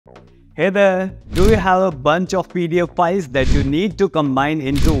Hey there, do you have a bunch of PDF files that you need to combine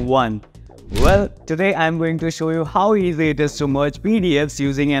into one? Well, today I'm going to show you how easy it is to merge PDFs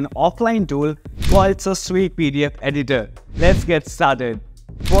using an offline tool called Systweak PDF Editor. Let's get started.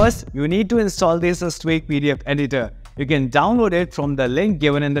 First, you need to install the Systweak PDF Editor. You can download it from the link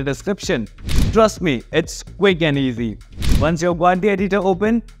given in the description. Trust me, it's quick and easy. Once you've got the editor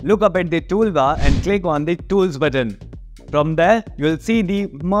open, look up at the toolbar and click on the Tools button. From there, you'll see the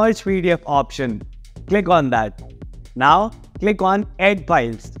Merge PDF option. Click on that. Now, click on Add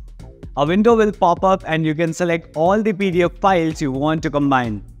Files. A window will pop up and you can select all the PDF files you want to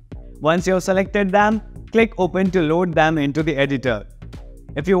combine. Once you've selected them, click Open to load them into the editor.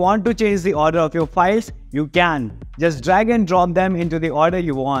 If you want to change the order of your files, you can. Just drag and drop them into the order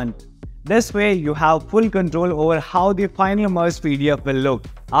you want. This way, you have full control over how the final merged PDF will look.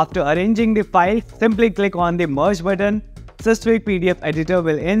 After arranging the file, simply click on the Merge button. Systweak PDF Editor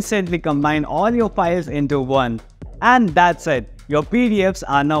will instantly combine all your files into one. And that's it. Your PDFs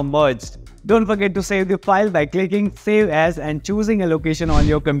are now merged. Don't forget to save the file by clicking Save As and choosing a location on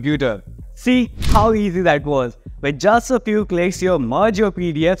your computer. See how easy that was. With just a few clicks, you merge your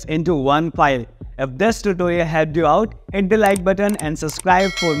PDFs into one file. If this tutorial helped you out, hit the like button and subscribe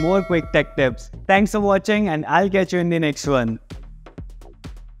for more quick tech tips. Thanks for watching and I'll catch you in the next one.